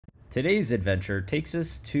Today's adventure takes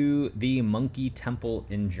us to the Monkey Temple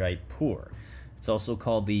in Jaipur. It's also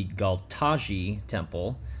called the Galta Ji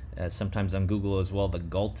Temple, sometimes on Google as well, the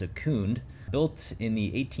Galta Kund. Built in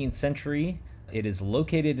the 18th century, it is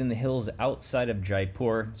located in the hills outside of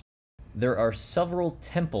Jaipur. There are several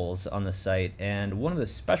temples on the site, and one of the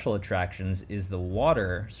special attractions is the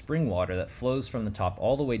water, spring water, that flows from the top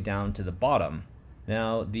all the way down to the bottom.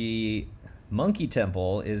 Now, the Monkey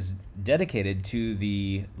Temple is dedicated to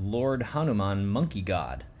the Lord Hanuman monkey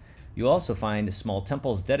god. You'll also find small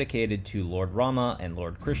temples dedicated to Lord Rama and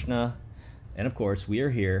Lord Krishna, and of course, we are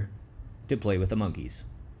here to play with the monkeys.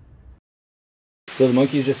 So the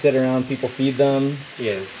monkeys just sit around, people feed them?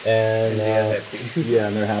 Yes. And they are happy. Yeah,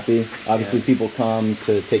 and they're happy. Obviously, people come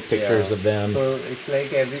to take pictures of them. So it's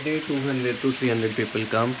like every day 200 to 300 people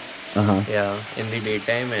come. Yeah, in the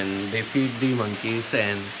daytime, and they feed the monkeys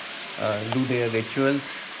and do their rituals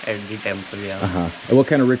at the temple. Yeah. And what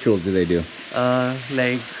kind of rituals do they do?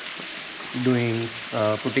 Like doing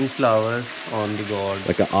putting flowers on the god.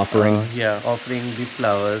 Like an offering? Yeah, offering the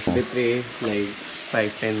flowers. They pray like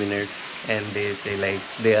 5-10 minutes. And they say like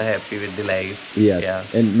they are happy with the life. Yes. Yeah.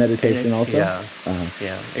 And meditation also? Yeah.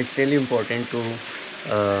 Yeah. It's really important to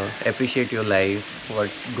appreciate your life,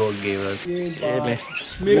 what God gave us.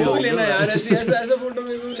 मेरे को लेना यार ऐसा photo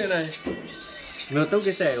मेरे को लेना है. मैं बताऊँ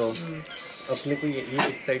कैसे आएगा वो? अपने को ये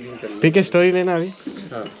स्टाइलिंग करना. ठीक है स्टोरी लेना अभी.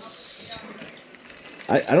 हाँ.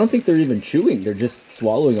 I don't think they're even chewing. They're just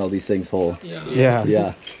swallowing all these things whole.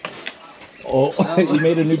 Yeah. Oh, you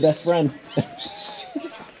made a new best friend.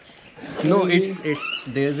 No, it's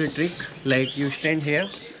there's a trick. Like you stand here.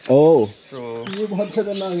 Oh. So.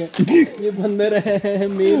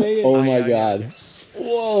 Oh my God.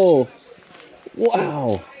 Whoa.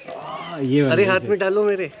 Wow. अरे हाथ में डालो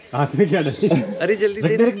मेरे. हाथ में क्या डालो? अरे जल्दी दे.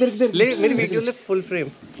 ले मेरी वीडियो ले full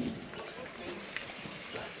frame.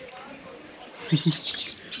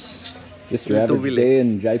 Just your average day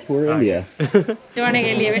in Jaipur, India.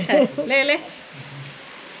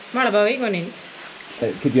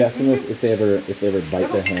 Could you ask them if they ever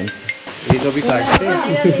bite their hands? ये कभी काटते हैं.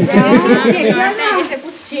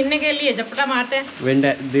 When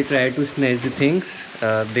they try to snatch the things,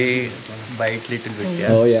 they bite little bit.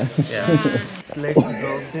 Yeah. Oh yeah. Yeah. Let's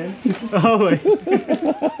drop them.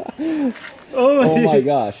 Oh my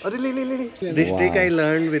gosh. This trick I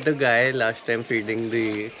learned with the guy last time feeding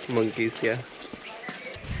the monkeys. Yeah.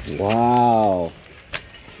 Wow.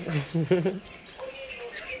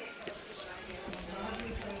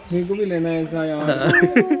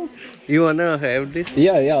 You wanna have this?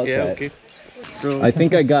 Yeah, I'll try okay. it. So I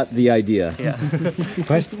think I got the idea. Yeah.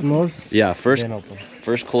 First close. Yeah, first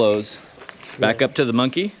close. Back up to the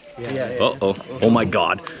monkey. Yeah. Oh my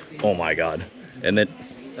God. Oh my God. And then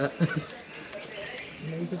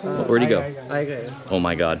where'd he go? I got it. Oh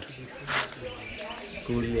my God.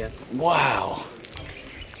 Cool, yeah. Wow.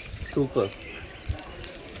 Super.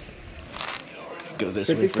 Go this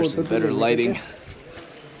way for some better lighting.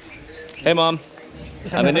 Hey Mom,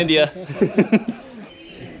 I'm in India.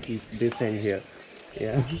 Keep this hand here.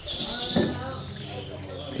 Yeah.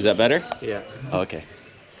 Is that better? Yeah. Okay.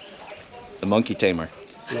 The monkey tamer.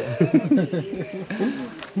 Yeah.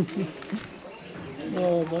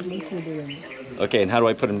 Okay, and how do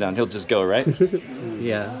I put him down? He'll just go, right?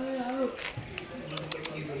 Yeah.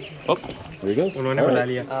 Oh, there he goes.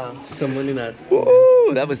 Right. Someone in us.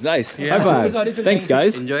 Woo, that was nice. Yeah. High five. Thanks,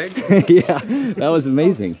 guys. Enjoyed? Yeah, that was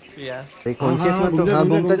amazing. Yeah.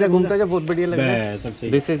 घूमता जा बहुत बढ़िया लग रहा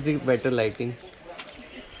है. This is the better lighting.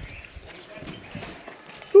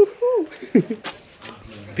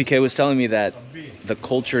 PK was telling me that the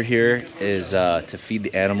culture here is to feed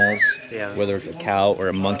the animals, whether it's a cow or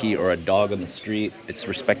a monkey or a dog on the street. It's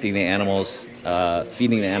respecting the animals,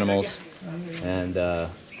 feeding the animals, and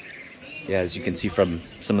yeah, as you can see from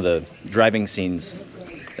some of the driving scenes,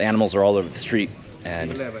 the animals are all over the street,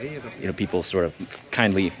 and people sort of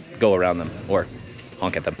kindly go around them or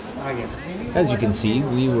honk at them. As you can see,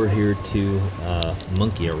 we were here to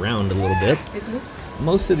monkey around a little bit.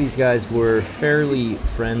 Most of these guys were fairly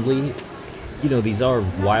friendly. These are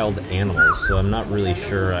wild animals, so I'm not really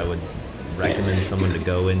sure I would recommend someone to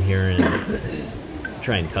go in here and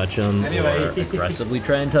try and touch them or aggressively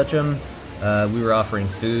try and touch them. We were offering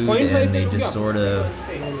food and they just sort of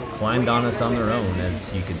climbed on us on their own, as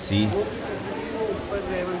you can see.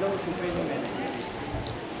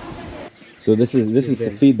 So this is to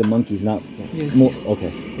feed the monkeys, not... Yes.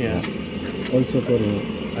 Okay. Yeah. Also for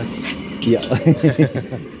us. Yeah.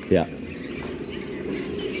 Yeah.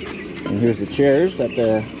 And here's the chairs at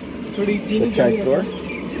the chai store.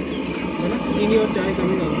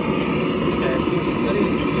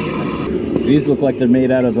 These look like they're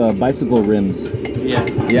made out of bicycle rims. Yeah.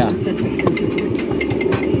 Yeah.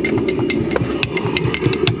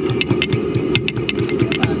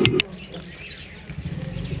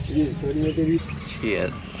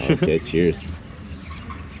 Cheers. Okay, cheers.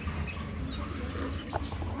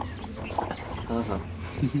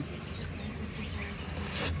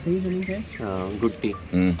 Good tea.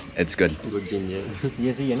 It's good. Good ginger.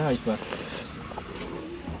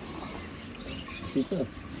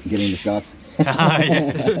 Getting the shots.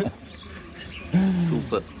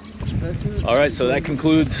 Super. All right, so that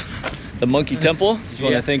concludes the Monkey Temple. Just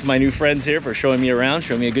want to thank my new friends here for showing me around,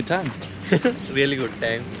 showing me a good time. Really good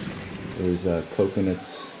time. There's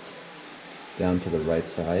coconuts down to the right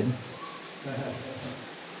side,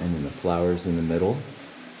 and then the flowers in the middle.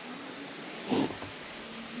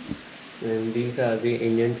 And these are the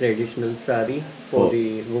Indian traditional sari for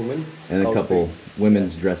the women. And a couple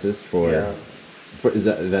women's dresses for. Yeah.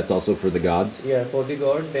 That's also for the gods. Yeah, for the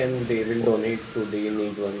god, then they will donate to the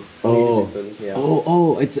need one. Oh, people,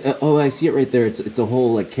 yeah. It's I see it right there. It's a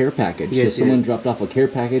whole like care package. Yes, so someone dropped off a care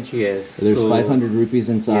package. Yes. There's So, 500 rupees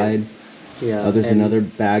inside. Yeah. There's and another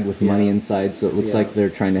bag with money inside. So it looks Yeah. like they're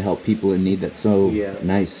trying to help people in need. That's so Yeah.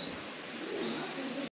 nice.